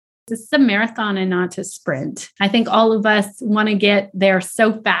This is a marathon and not a sprint. I think all of us want to get there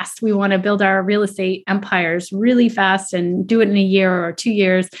so fast. We want to build our real estate empires really fast and do it in a year or 2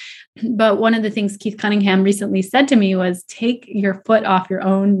 years. But one of the things Keith Cunningham recently said to me was, take your foot off your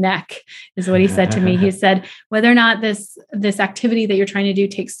own neck, is what he said to me. He said, whether or not this activity that you're trying to do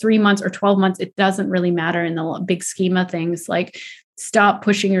takes 3 months or 12 months, it doesn't really matter in the big scheme of things. Like, stop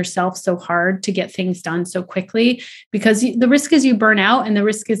pushing yourself so hard to get things done so quickly, because the risk is you burn out, and the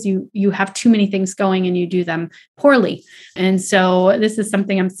risk is you have too many things going and you do them poorly. And so this is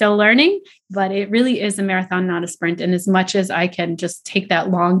something I'm still learning, but it really is a marathon, not a sprint. And as much as I can just take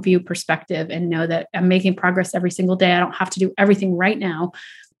that long view perspective and know that I'm making progress every single day, I don't have to do everything right now,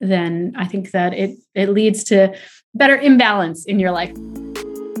 then I think that it leads to better imbalance in your life.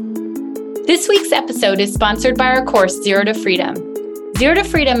 This week's episode is sponsored by our course, Zero to Freedom. Zero to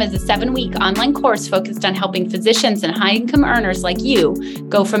Freedom is a 7-week online course focused on helping physicians and high-income earners like you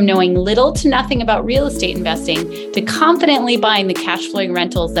go from knowing little to nothing about real estate investing to confidently buying the cash flowing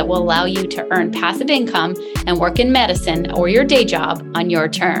rentals that will allow you to earn passive income and work in medicine or your day job on your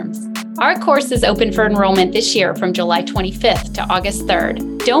terms. Our course is open for enrollment this year from July 25th to August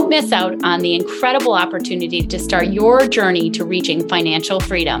 3rd. Don't miss out on the incredible opportunity to start your journey to reaching financial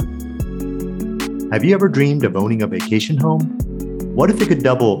freedom. Have you ever dreamed of owning a vacation home? What if it could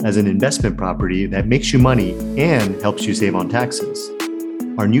double as an investment property that makes you money and helps you save on taxes?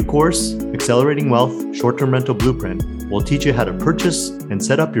 Our new course, Accelerating Wealth Short-Term Rental Blueprint, will teach you how to purchase and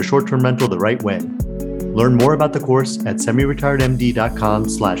set up your short-term rental the right way. Learn more about the course at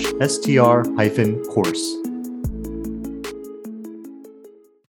semiretiredmd.com/str-course.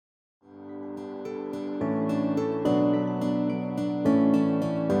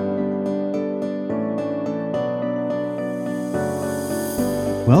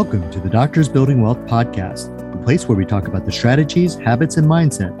 Welcome to the Doctors Building Wealth podcast, the place where we talk about the strategies, habits, and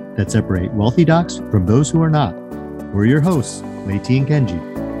mindset that separate wealthy docs from those who are not. We're your hosts, Leti and Kenji.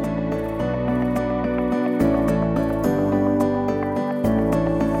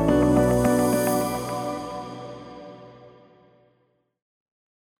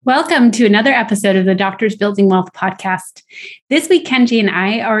 Welcome to another episode of the Doctors Building Wealth podcast. This week, Kenji and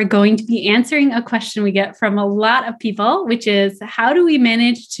I are going to be answering a question we get from a lot of people, which is, how do we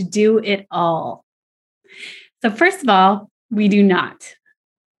manage to do it all? So first of all, we do not.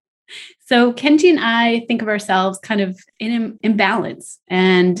 So Kenji and I think of ourselves kind of in imbalance.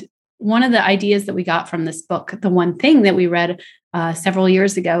 And one of the ideas that we got from this book, the one thing that we read several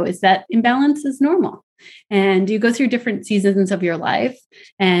years ago, is that imbalance is normal. And you go through different seasons of your life.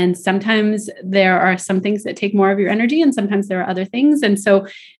 And sometimes there are some things that take more of your energy, and sometimes there are other things. And so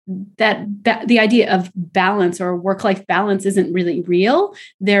that the idea of balance or work-life balance isn't really real.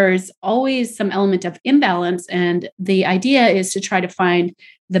 There's always some element of imbalance. And the idea is to try to find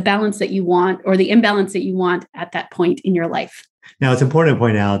the balance that you want, or the imbalance that you want at that point in your life. Now, it's important to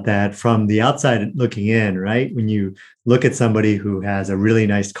point out that from the outside looking in, right, when you look at somebody who has a really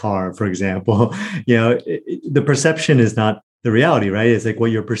nice car, for example, the perception is not the reality, right? It's like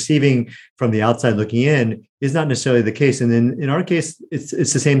what you're perceiving from the outside looking in is not necessarily the case. And then in our case, it's the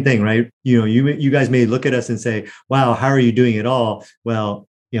same thing, right? You guys may look at us and say, wow, how are you doing it all? Well,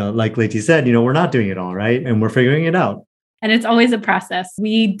 like Leti said, we're not doing it all, right? And we're figuring it out. And it's always a process.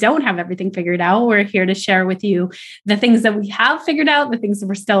 We don't have everything figured out. We're here to share with you the things that we have figured out, the things that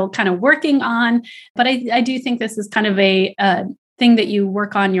we're still kind of working on. But I do think this is kind of a thing that you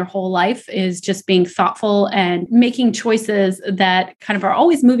work on your whole life, is just being thoughtful and making choices that kind of are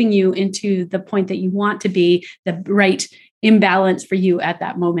always moving you into the point that you want to be, the right imbalance for you at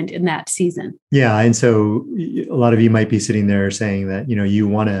that moment in that season. Yeah. And so a lot of you might be sitting there saying that, you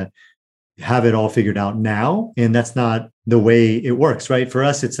want to have it all figured out now. And that's not the way it works, right? For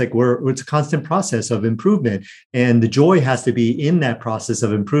us, it's like it's a constant process of improvement. And the joy has to be in that process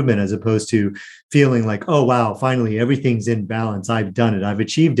of improvement, as opposed to feeling like, oh, wow, finally, everything's in balance. I've done it. I've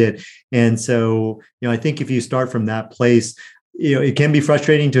achieved it. And so, I think if you start from that place, it can be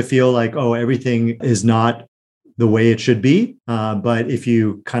frustrating to feel like, oh, everything is not the way it should be. But if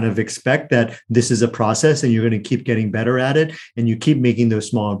you kind of expect that this is a process and you're going to keep getting better at it, and you keep making those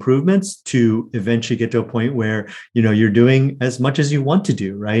small improvements to eventually get to a point where, you're doing as much as you want to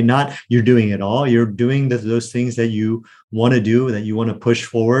do, right? Not you're doing it all. You're doing those things that you want to do, that you want to push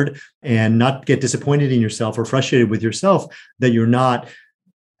forward, and not get disappointed in yourself or frustrated with yourself that you're not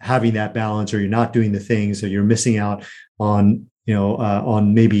having that balance, or you're not doing the things, or you're missing out on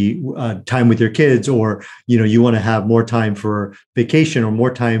on maybe time with your kids, or, you want to have more time for vacation or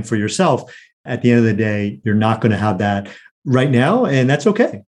more time for yourself. At the end of the day, you're not going to have that right now. And that's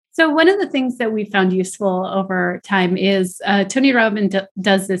okay. So one of the things that we found useful over time is Tony Robbins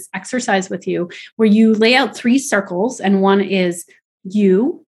does this exercise with you where you lay out 3 circles, and one is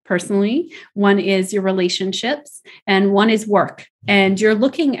you personally, one is your relationships, and one is work. And you're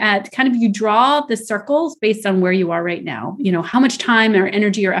looking at kind of, you draw the circles based on where you are right now. How much time or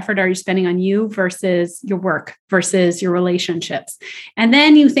energy or effort are you spending on you versus your work versus your relationships? And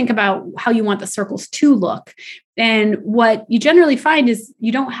then you think about how you want the circles to look. And what you generally find is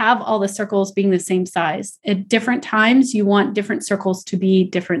you don't have all the circles being the same size. At different times, you want different circles to be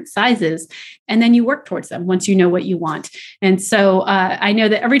different sizes. And then you work towards them once you know what you want. And so I know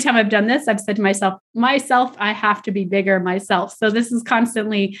that every time I've done this, I've said to myself, I have to be bigger myself. So this is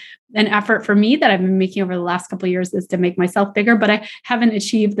constantly an effort for me that I've been making over the last couple of years, is to make myself bigger, but I haven't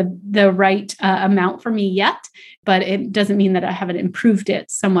achieved the right amount for me yet, but it doesn't mean that I haven't improved it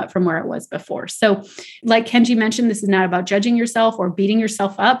somewhat from where it was before. So like Kenji mentioned, this is not about judging yourself or beating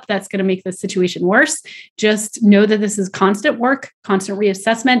yourself up. That's going to make the situation worse. Just know that this is constant work, constant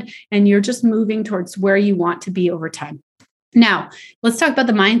reassessment, and you're just moving towards where you want to be over time. Now, let's talk about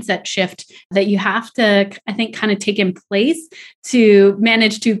the mindset shift that you have to, I think, kind of take in place to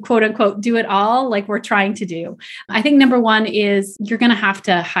manage to, quote unquote, do it all like we're trying to do. I think number one is you're going to have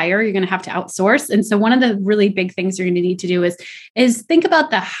to hire, you're going to have to outsource. And so one of the really big things you're going to need to do is think about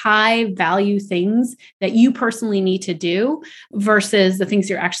the high value things that you personally need to do versus the things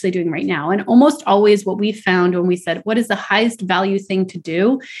you're actually doing right now. And almost always what we found when we said, what is the highest value thing to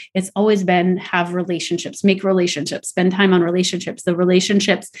do? It's always been have relationships, make relationships, spend time on relationships. The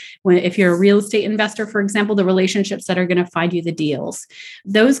relationships, if you're a real estate investor, for example, the relationships that are going to find you the deals.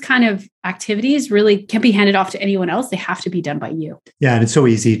 Those kind of activities really can't be handed off to anyone else. They have to be done by you. Yeah. And it's so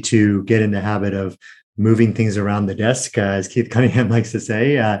easy to get in the habit of moving things around the desk, as Keith Cunningham likes to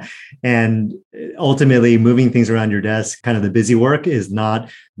say. And ultimately, moving things around your desk, kind of the busy work, is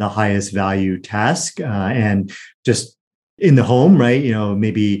not the highest value task. And just in the home, right?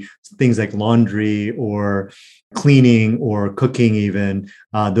 Maybe things like laundry or cleaning or cooking even,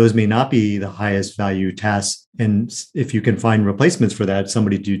 those may not be the highest value tasks. And if you can find replacements for that,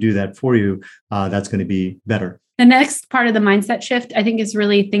 somebody to do that for you, that's going to be better. The next part of the mindset shift, I think, is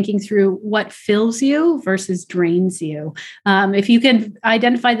really thinking through what fills you versus drains you. If you can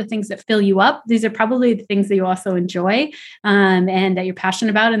identify the things that fill you up, these are probably the things that you also enjoy and that you're passionate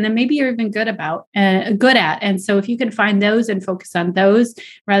about, and then maybe you're even good at. And so if you can find those and focus on those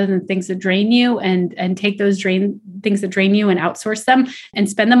rather than things that drain you, and take those things that drain you and outsource them and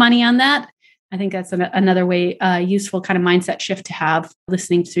spend the money on that, I think that's another way, useful kind of mindset shift to have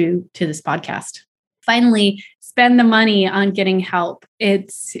listening to this podcast. Finally, spend the money on getting help.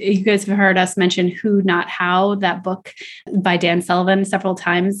 You guys have heard us mention Who, Not How, that book by Dan Sullivan several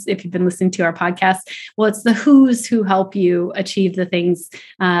times, if you've been listening to our podcast. Well, it's the who's who help you achieve the things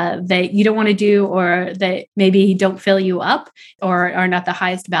that you don't want to do, or that maybe don't fill you up, or are not the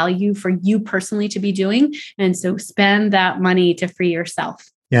highest value for you personally to be doing. And so spend that money to free yourself.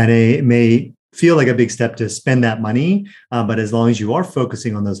 Yeah, and it may feel like a big step to spend that money, but as long as you are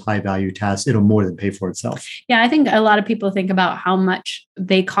focusing on those high value tasks, it'll more than pay for itself. Yeah, I think a lot of people think about how much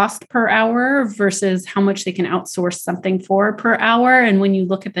they cost per hour versus how much they can outsource something for per hour. And when you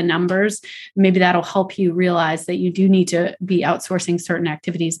look at the numbers, maybe that'll help you realize that you do need to be outsourcing certain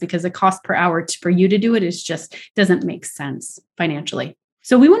activities, because the cost per hour for you to do it doesn't make sense financially.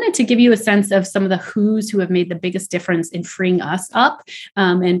 So we wanted to give you a sense of some of the who's who have made the biggest difference in freeing us up.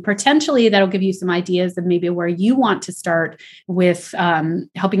 And potentially that'll give you some ideas of maybe where you want to start with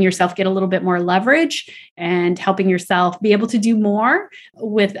helping yourself get a little bit more leverage and helping yourself be able to do more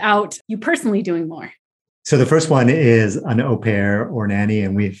without you personally doing more. So the first one is an au pair or nanny,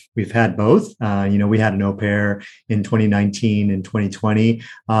 and we've had both. We had an au pair in 2019 and 2020,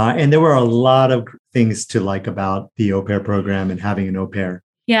 and there were a lot of things to like about the au pair program and having an au pair.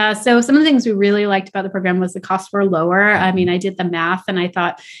 Yeah. So some of the things we really liked about the program was the costs were lower. I mean, I did the math and I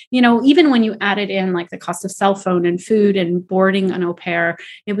thought, even when you added in like the cost of cell phone and food and boarding an au pair,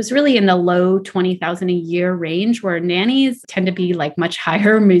 it was really in the low $20,000 a year range, where nannies tend to be like much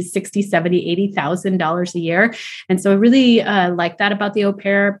higher, maybe $60,000, $70,000, $80,000 a year. And so I really like that about the au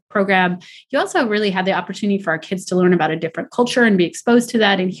pair program. You also really had the opportunity for our kids to learn about a different culture and be exposed to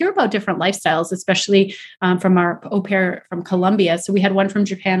that and hear about different lifestyles, especially from our au pair from Colombia. So we had one from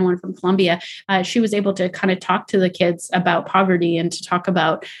Japan, one from Colombia, she was able to kind of talk to the kids about poverty and to talk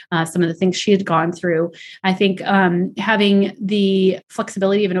about some of the things she had gone through. I think having the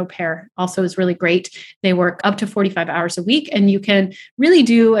flexibility of an au pair also is really great. They work up to 45 hours a week, and you can really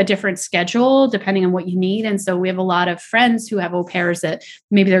do a different schedule depending on what you need. And so we have a lot of friends who have au pairs that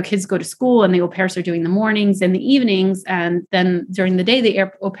maybe their kids go to school and the au pairs are doing the mornings and the evenings. And then during the day,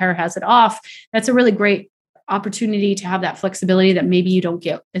 the au pair has it off. That's a really great opportunity to have that flexibility that maybe you don't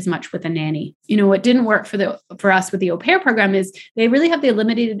get as much with a nanny. What didn't work for us with the au pair program is they really have the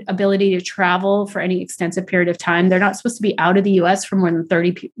limited ability to travel for any extensive period of time. They're not supposed to be out of the US for more than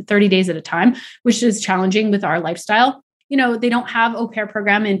 30 days at a time, which is challenging with our lifestyle. They don't have au pair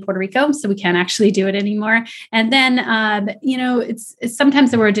program in Puerto Rico, so we can't actually do it anymore. And then, it's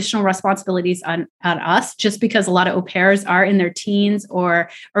sometimes there were additional responsibilities on us just because a lot of au pairs are in their teens or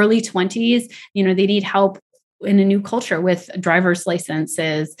early 20s. They need help in a new culture with driver's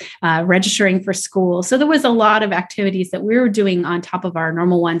licenses, registering for school. So there was a lot of activities that we were doing on top of our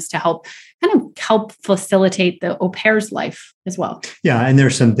normal ones to help facilitate the au pair's life as well. Yeah. And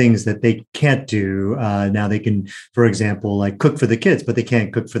there's some things that they can't do. Now they can, for example, like cook for the kids, but they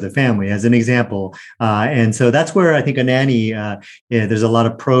can't cook for the family as an example. And so that's where I think a nanny, there's a lot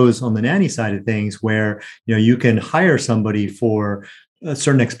of pros on the nanny side of things where, you can hire somebody for a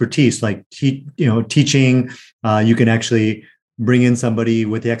certain expertise, like teaching. You can actually bring in somebody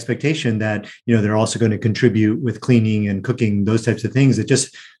with the expectation that they're also going to contribute with cleaning and cooking, those types of things. It's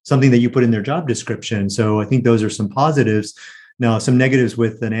just something that you put in their job description. So I think those are some positives. Now, some negatives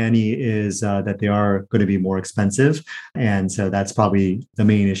with the nanny is that they are going to be more expensive, and so that's probably the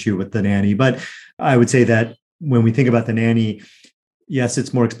main issue with the nanny. But I would say that when we think about the nanny, yes,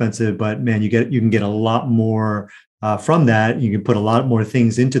 it's more expensive, but man, you can get a lot more. From that, you can put a lot more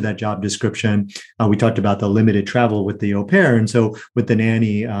things into that job description. We talked about the limited travel with the au pair. And so with the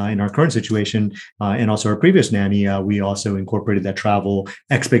nanny in our current situation and also our previous nanny, we also incorporated that travel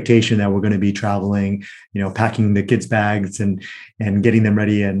expectation that we're going to be traveling, packing the kids' bags and getting them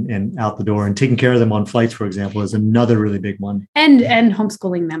ready and out the door and taking care of them on flights, for example, is another really big one. And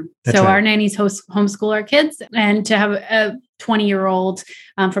homeschooling them. That's so right. Our nannies homeschool our kids, and to have a 20-year-old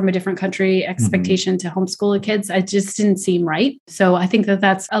from a different country expectation to homeschool the kids, it just didn't seem right. So I think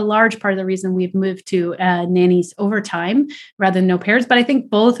that's a large part of the reason we've moved to nannies over time rather than au pairs. But I think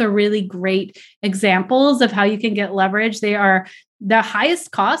both are really great examples of how you can get leverage. They are the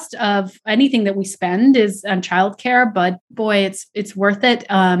highest cost of anything that we spend is on childcare, but boy, it's worth it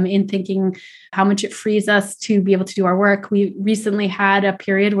in thinking how much it frees us to be able to do our work. We recently had a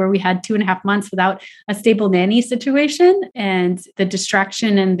period where we had 2.5 months without a stable nanny situation, and the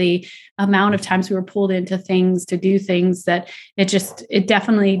distraction and the amount of times we were pulled into things to do things that it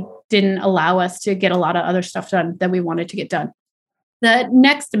definitely didn't allow us to get a lot of other stuff done that we wanted to get done. The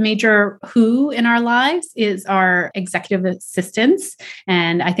next major who in our lives is our executive assistants.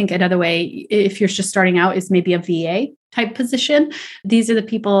 And I think another way, if you're just starting out, is maybe a VA type position. These are the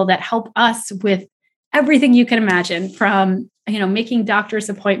people that help us with everything you can imagine, from making doctor's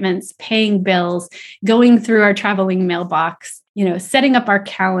appointments, paying bills, going through our traveling mailbox, setting up our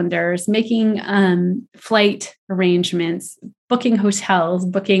calendars, making flight arrangements, booking hotels,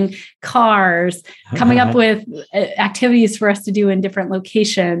 booking cars, coming up with activities for us to do in different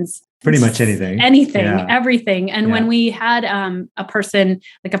locations. Pretty much anything, everything. And when we had a person,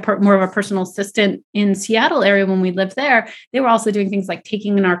 like more of a personal assistant in Seattle area, when we lived there, they were also doing things like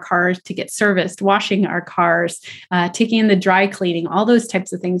taking in our cars to get serviced, washing our cars, taking in the dry cleaning, all those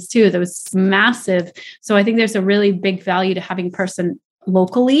types of things too. That was massive. So I think there's a really big value to having a person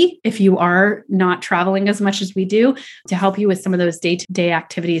locally, if you are not traveling as much as we do, to help you with some of those day-to-day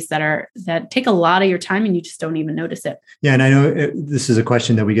activities that take a lot of your time and you just don't even notice it. Yeah. And I know this is a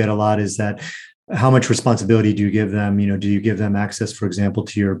question that we get a lot, is that how much responsibility do you give them? Do you give them access, for example,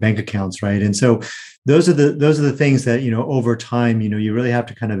 to your bank accounts, right? And so those are the things that, over time, you really have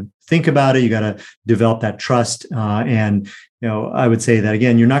to kind of think about it. You got to develop that trust. And I would say that,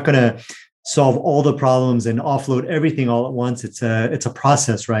 again, you're not going to solve all the problems and offload everything all at once. It's a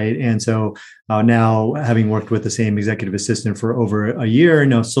process, right? And so now, having worked with the same executive assistant for over a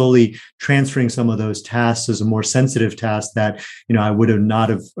year, slowly transferring some of those tasks as a more sensitive task that I would have not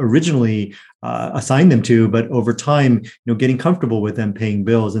have originally assigned them to, but over time, getting comfortable with them paying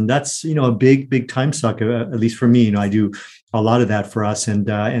bills, and that's a big time suck. At least for me, I do a lot of that for us, and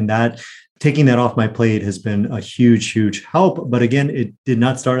that. Taking that off my plate has been a huge help. But again, it did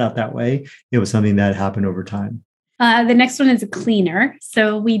not start out that way. It was something that happened over time. The next one is a cleaner.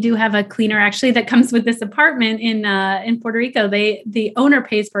 So we do have a cleaner actually that comes with this apartment in Puerto Rico. The owner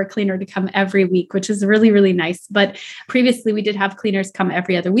pays for a cleaner to come every week, which is really, really nice. But previously we did have cleaners come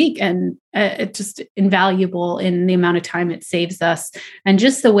every other week, and it's just invaluable in the amount of time it saves us. And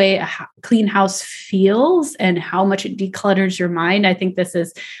just the way a clean house feels and how much it declutters your mind. I think this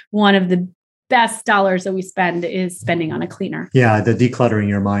is one of the best dollars that we spend is spending on a cleaner. Yeah, the decluttering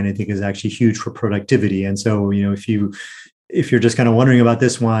your mind, I think, is actually huge for productivity. And so, if you're just kind of wondering about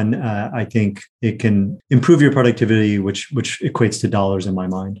this one, I think it can improve your productivity, which equates to dollars in my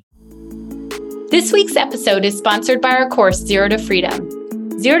mind. This week's episode is sponsored by our course, Zero to Freedom.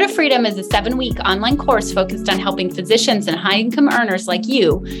 Zero to Freedom is a 7-week online course focused on helping physicians and high-income earners like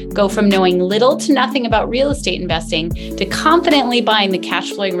you go from knowing little to nothing about real estate investing to confidently buying the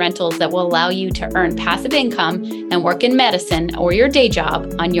cash flowing rentals that will allow you to earn passive income and work in medicine or your day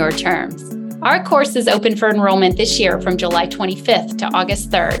job on your terms. Our course is open for enrollment this year from July 25th to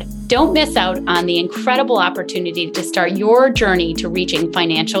August 3rd. Don't miss out on the incredible opportunity to start your journey to reaching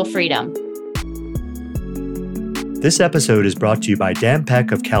financial freedom. This episode is brought to you by Dan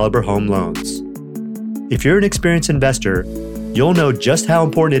Peck of Caliber Home Loans. If you're an experienced investor, you'll know just how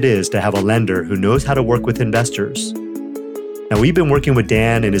important it is to have a lender who knows how to work with investors. Now, we've been working with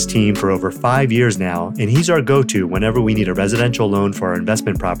Dan and his team for over 5 years now, and he's our go-to whenever we need a residential loan for our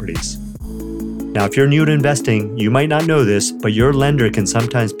investment properties. Now, if you're new to investing, you might not know this, but your lender can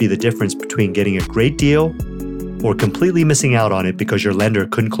sometimes be the difference between getting a great deal or completely missing out on it because your lender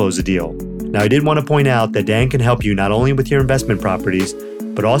couldn't close the deal. Now, I did want to point out that Dan can help you not only with your investment properties,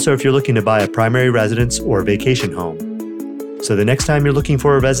 but also if you're looking to buy a primary residence or vacation home. So the next time you're looking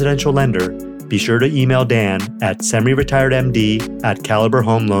for a residential lender, be sure to email Dan at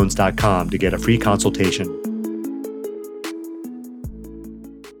semiretiredmd@caliberhomeloans.com to get a free consultation.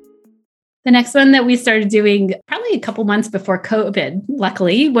 The next one that we started doing probably a couple months before COVID,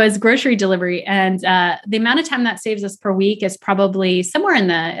 luckily, was grocery delivery. And the amount of time that saves us per week is probably somewhere in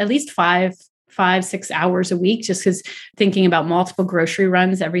the at least 5-6 hours a week, just because thinking about multiple grocery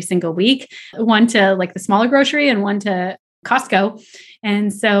runs every single week, one to like the smaller grocery and one to Costco.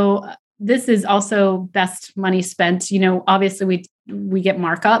 And so this is also best money spent. Obviously we get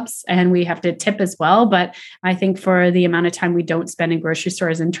markups and we have to tip as well. But I think for the amount of time we don't spend in grocery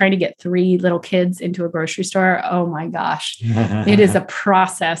stores and trying to get 3 little kids into a grocery store, oh my gosh, it is a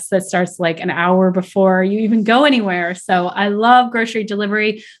process that starts like an hour before you even go anywhere. So I love grocery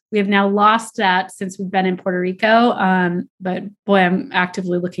delivery. We have now lost that since we've been in Puerto Rico. But boy, I'm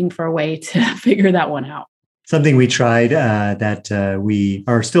actively looking for a way to figure that one out. Something we tried that we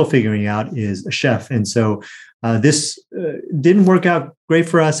are still figuring out is a chef. And so this didn't work out great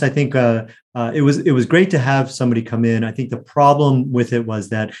for us. I think it was great to have somebody come in. I think the problem with it was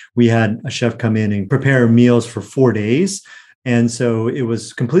that we had a chef come in and prepare meals for 4 days. And so it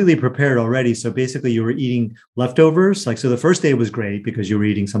was completely prepared already. So basically you were eating leftovers. So the first day was great because you were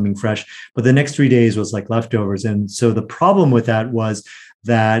eating something fresh, but the next 3 days was like leftovers. And so the problem with that was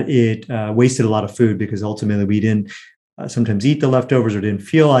that it wasted a lot of food because ultimately we didn't sometimes eat the leftovers or didn't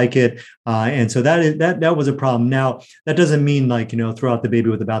feel like it. And so that was a problem. Now, that doesn't mean throw out the baby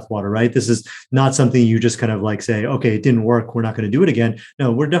with the bathwater, right? This is not something you just kind of like say, okay, it didn't work, we're not going to do it again.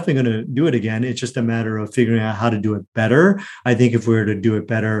 No, we're definitely going to do it again. It's just a matter of figuring out how to do it better. I think if we were to do it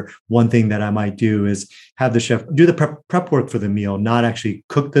better, one thing that I might do is have the chef do the prep work for the meal, not actually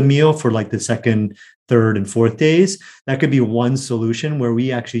cook the meal for like the second, third, and fourth days. That could be one solution where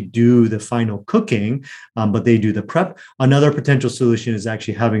we actually do the final cooking, but they do the prep. Another potential solution is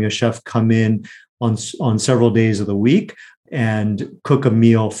actually having a chef come in on several days of the week and cook a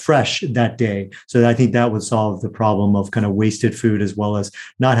meal fresh that day. So I think that would solve the problem of kind of wasted food as well as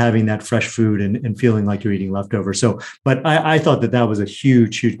not having that fresh food and feeling like you're eating leftovers. So, but I thought that was a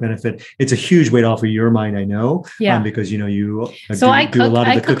huge, huge benefit. It's a huge weight off of your mind, I know, because you I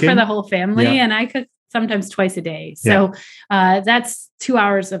cook for the whole family, and I cook sometimes twice a day. So that's 2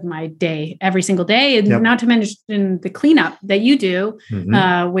 hours of my day every single day. And not to mention the cleanup that you do,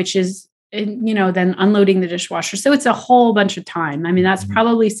 which is, then unloading the dishwasher. So it's a whole bunch of time. I mean, that's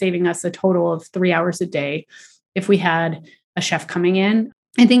probably saving us a total of 3 hours a day if we had a chef coming in.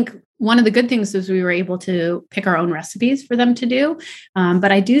 I think one of the good things is we were able to pick our own recipes for them to do.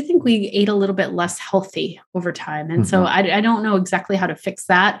 But I do think we ate a little bit less healthy over time. And so I don't know exactly how to fix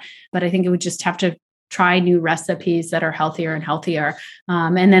that, but I think it would just have to try new recipes that are healthier and healthier.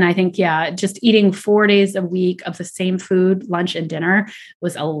 And then I think, just eating 4 days a week of the same food, lunch and dinner,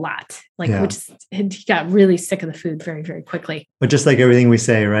 was a lot. Which got really sick of the food very, very quickly. But just like everything we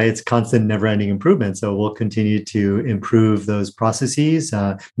say, right? It's constant, never-ending improvement. So we'll continue to improve those processes,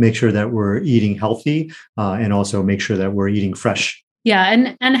 make sure that we're eating healthy, and also make sure that we're eating fresh. Yeah.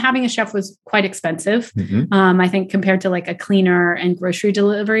 And having a chef was quite expensive. I think compared to like a cleaner and grocery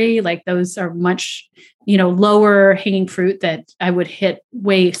delivery, like those are much, lower hanging fruit that I would hit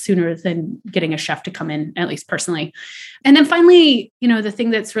way sooner than getting a chef to come in, at least personally. And then finally, the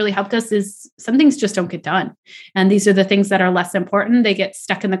thing that's really helped us is some things just don't get done. And these are the things that are less important. They get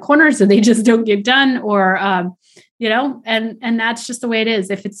stuck in the corners or they just don't get done, or, and that's just the way it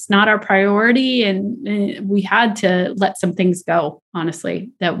is. If it's not our priority, and we had to let some things go, honestly,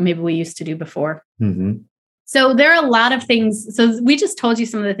 that maybe we used to do before. So there are a lot of things. So we just told you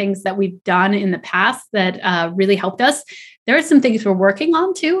some of the things that we've done in the past that really helped us. There are some things we're working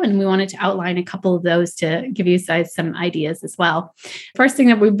on too, and we wanted to outline a couple of those to give you guys some ideas as well. First thing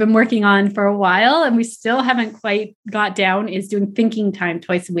that we've been working on for a while, and we still haven't quite got down, is doing thinking time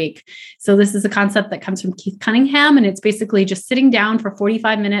twice a week. So this is a concept that comes from Keith Cunningham, and it's basically just sitting down for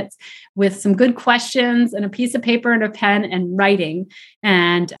 45 minutes with some good questions and a piece of paper and a pen and writing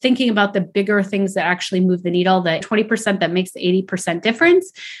and thinking about the bigger things that actually move the needle, that 20% that makes the 80%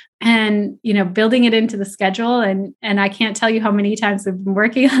 difference. And, building it into the schedule. And I can't tell you how many times we've been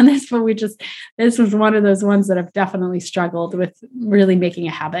working on this, but this was one of those ones that I've definitely struggled with really making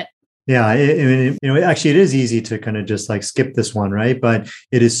a habit. Yeah. Actually, it is easy to kind of just like skip this one, right? But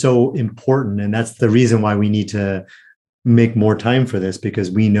it is so important. And that's the reason why we need to make more time for this,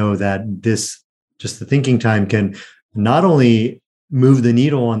 because we know that just the thinking time can not only move the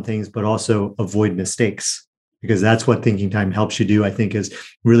needle on things, but also avoid mistakes. Because that's what thinking time helps you do, I think, is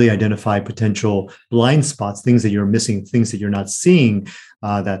really identify potential blind spots, things that you're missing, things that you're not seeing,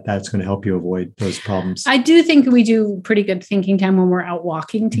 that's going to help you avoid those problems. I do think we do pretty good thinking time when we're out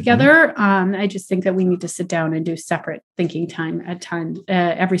walking together. I just think that we need to sit down and do separate thinking time at times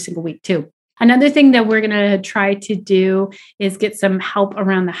every single week too. Another thing that we're going to try to do is get some help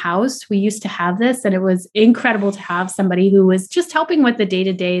around the house. We used to have this, and it was incredible to have somebody who was just helping with the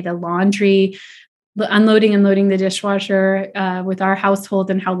day-to-day, the laundry, unloading and loading the dishwasher with our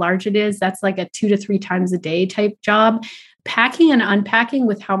household and how large it is. That's like a 2 to 3 times a day type job. Packing and unpacking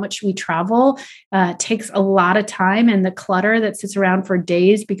with how much we travel takes a lot of time. And the clutter that sits around for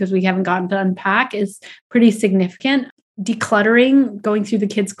days because we haven't gotten to unpack is pretty significant. Decluttering, going through the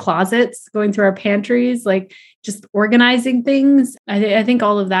kids' closets, going through our pantries, like just organizing things. I think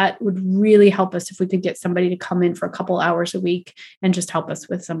all of that would really help us if we could get somebody to come in for a couple hours a week and just help us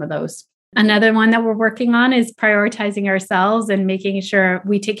with some of those. Another one that we're working on is prioritizing ourselves and making sure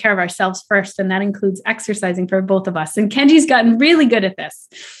we take care of ourselves first. And that includes exercising for both of us. And Kenji's gotten really good at this,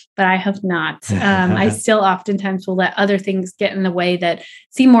 but I have not. I still oftentimes will let other things get in the way that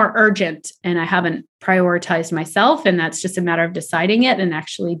seem more urgent, and I haven't prioritized myself. And that's just a matter of deciding it and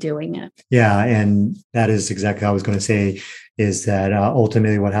actually doing it. Yeah. And that is exactly what I was going to say, is that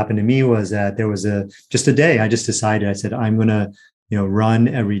ultimately what happened to me was that there was just a day I just decided, I said, I'm going to run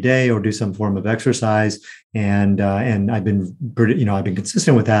every day or do some form of exercise. And I've been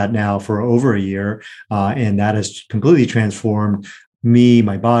consistent with that now for over a year. And that has completely transformed me,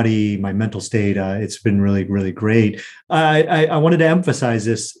 my body, my mental state. It's been really, really great. I wanted to emphasize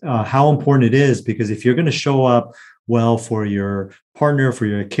this, how important it is, because if you're going to show up well for your partner, for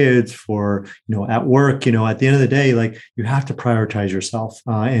your kids, for, at work, at the end of the day, like, you have to prioritize yourself.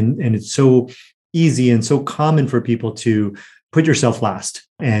 And it's so easy and so common for people to put yourself last,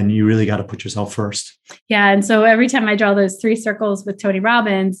 and you really got to put yourself first. Yeah. And so every time I draw those 3 circles with Tony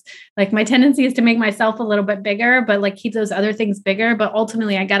Robbins, like, my tendency is to make myself a little bit bigger, but like keep those other things bigger. But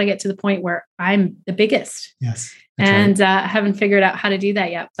ultimately I got to get to the point where I'm the biggest. Yes. And I haven't figured out how to do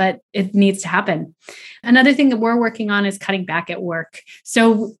that yet, but it needs to happen. Another thing that we're working on is cutting back at work.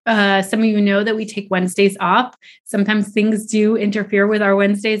 So some of you know that we take Wednesdays off. Sometimes things do interfere with our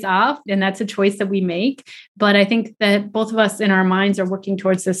Wednesdays off, and that's a choice that we make. But I think that both of us in our minds are working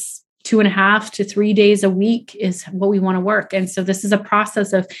towards this 2.5 to 3 days a week is what we want to work. And so this is a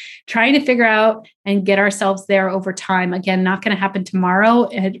process of trying to figure out and get ourselves there over time. Again, not going to happen tomorrow.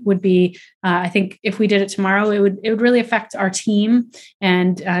 It would be, I think if we did it tomorrow, it would really affect our team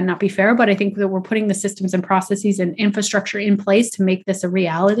and not be fair. But I think that we're putting the systems and processes and infrastructure in place to make this a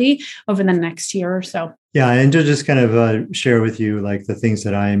reality over the next year or so. Yeah. And to just kind of share with you, like, the things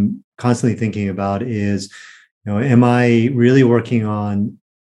that I'm constantly thinking about is, am I really working on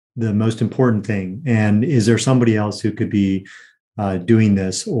the most important thing? And is there somebody else who could be doing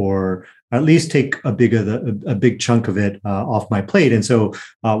this, or at least take a big chunk of it off my plate. And so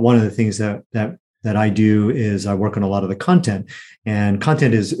one of the things that I do is I work on a lot of the content, and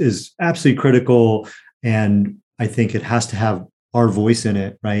content is absolutely critical. And I think it has to have our voice in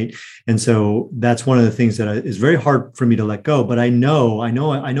it, right? And so that's one of the things that is very hard for me to let go. But I know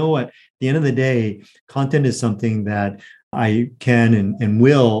at the end of the day, content is something that I can and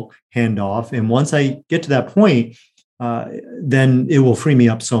will hand off. And once I get to that point, then it will free me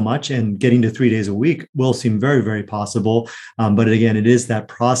up so much. And getting to 3 days a week will seem very, very possible. But again, it is that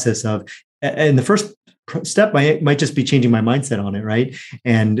process of, and the first step might just be changing my mindset on it, right?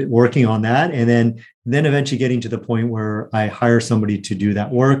 And working on that. And then eventually getting to the point where I hire somebody to do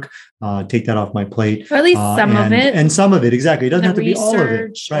that work, take that off my plate. Or at least some of it. And some of it, exactly. It doesn't have to be all of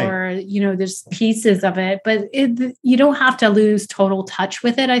it. Right. Or, there's pieces of it, but you don't have to lose total touch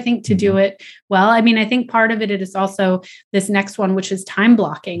with it, I think, to do it well. I mean, I think part of it is also this next one, which is time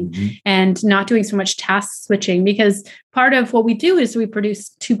blocking and not doing so much task switching, because part of what we do is we produce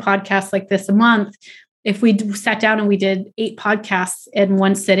 2 podcasts like this a month. If we sat down and we did 8 podcasts in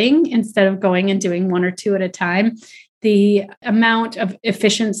one sitting, instead of going and doing 1 or 2 at a time, the amount of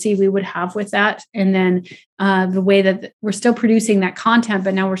efficiency we would have with that. And then the way that we're still producing that content,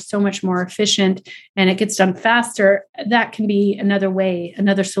 but now we're so much more efficient and it gets done faster. That can be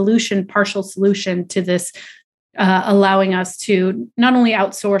another solution, partial solution to this, allowing us to not only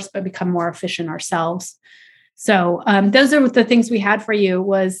outsource, but become more efficient ourselves. So those are the things we had for you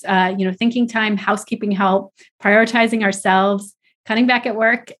was, thinking time, housekeeping help, prioritizing ourselves, cutting back at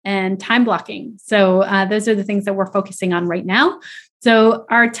work, and time blocking. So those are the things that we're focusing on right now. So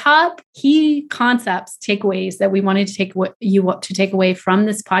our top key concepts, takeaways that we wanted to take away from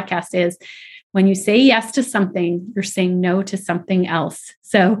this podcast is, when you say yes to something, you're saying no to something else.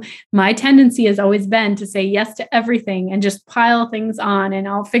 So my tendency has always been to say yes to everything and just pile things on, and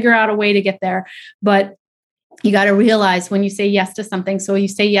I'll figure out a way to get there. But you got to realize when you say yes to something, so you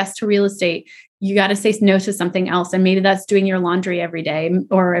say yes to real estate, you got to say no to something else. And maybe that's doing your laundry every day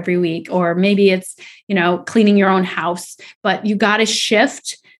or every week, or maybe it's, cleaning your own house, but you got to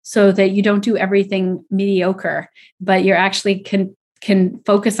shift so that you don't do everything mediocre, but you're actually can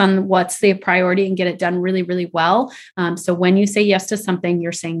focus on what's the priority and get it done really, really well. So when you say yes to something,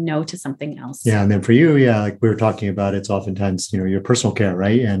 you're saying no to something else. Yeah. And then for you, like we were talking about, it's oftentimes, your personal care,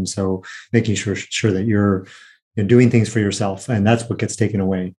 right? And so making sure that you're doing things for yourself, and that's what gets taken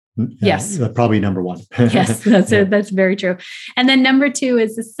away. Yes. Probably number one. Yes, that's very true. And then number 2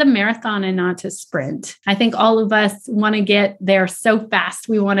 is this is a marathon and not a sprint. I think all of us want to get there so fast.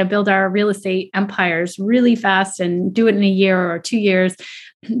 We want to build our real estate empires really fast and do it in a year or 2 years.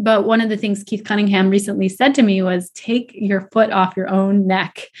 But one of the things Keith Cunningham recently said to me was, take your foot off your own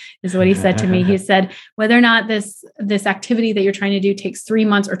neck, is what he said to me. He said, whether or not this activity that you're trying to do takes 3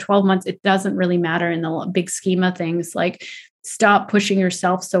 months or 12 months, it doesn't really matter in the big scheme of things. Like, stop pushing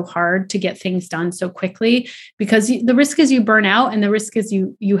yourself so hard to get things done so quickly, because the risk is you burn out, and the risk is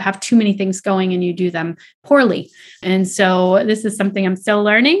you have too many things going and you do them poorly. And so this is something I'm still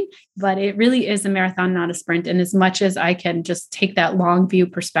learning, but it really is a marathon, not a sprint. And as much as I can just take that long view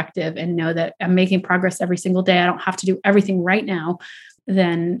perspective and know that I'm making progress every single day, I don't have to do everything right now,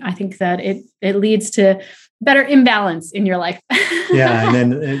 then I think that it leads to better imbalance in your life. Yeah.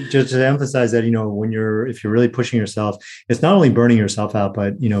 And then just to emphasize that, if you're really pushing yourself, it's not only burning yourself out,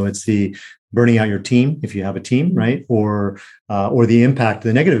 but, it's the burning out your team, if you have a team, right? Or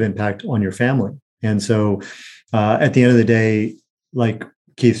the negative impact on your family. And so at the end of the day, like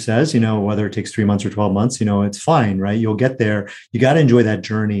Keith says, whether it takes 3 months or 12 months, it's fine, right? You'll get there. You got to enjoy that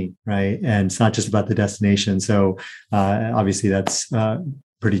journey, right? And it's not just about the destination. So obviously that's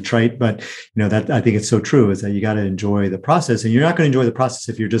pretty trite, but that I think it's so true, is that you got to enjoy the process, and you're not going to enjoy the process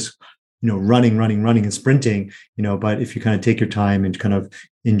if you're just, running and sprinting, but if you kind of take your time and kind of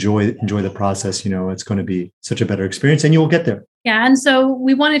enjoy the process, it's going to be such a better experience, and you will get there. Yeah. And so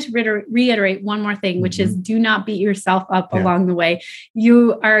we wanted to reiterate one more thing, which is, do not beat yourself up along the way.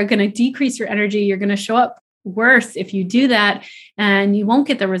 You are going to decrease your energy. You're going to show up worse if you do that, and you won't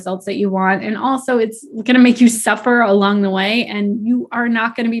get the results that you want. And also it's going to make you suffer along the way, and you are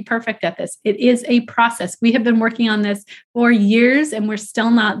not going to be perfect at this. It is a process. We have been working on this for years, and we're still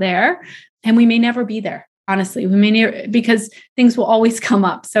not there, and we may never be there. Honestly, because things will always come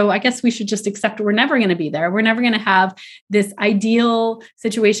up. So I guess we should just accept we're never going to be there. We're never going to have this ideal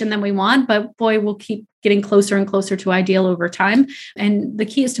situation that we want, but boy, we'll keep getting closer and closer to ideal over time. And the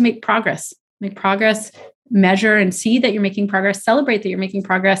key is to make progress, measure and see that you're making progress, celebrate that you're making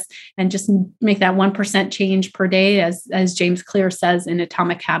progress, and just make that 1% change per day, as James Clear says in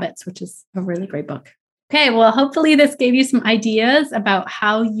Atomic Habits, which is a really great book. Okay, well, hopefully this gave you some ideas about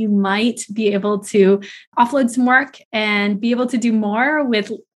how you might be able to offload some work and be able to do more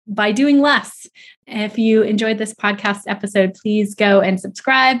by doing less. If you enjoyed this podcast episode, please go and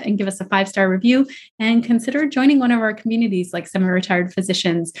subscribe and give us a 5-star review, and consider joining one of our communities like Semi-Retired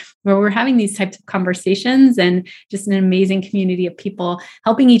Physicians, where we're having these types of conversations and just an amazing community of people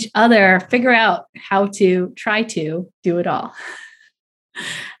helping each other figure out how to try to do it all.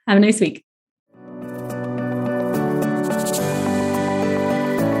 Have a nice week.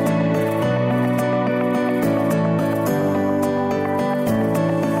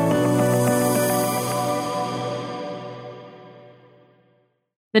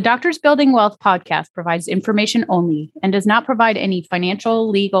 The Doctors Building Wealth podcast provides information only and does not provide any financial,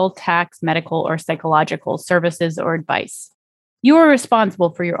 legal, tax, medical, or psychological services or advice. You are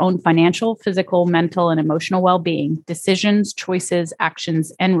responsible for your own financial, physical, mental, and emotional well-being, decisions, choices,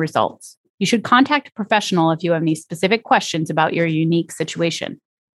 actions, and results. You should contact a professional if you have any specific questions about your unique situation.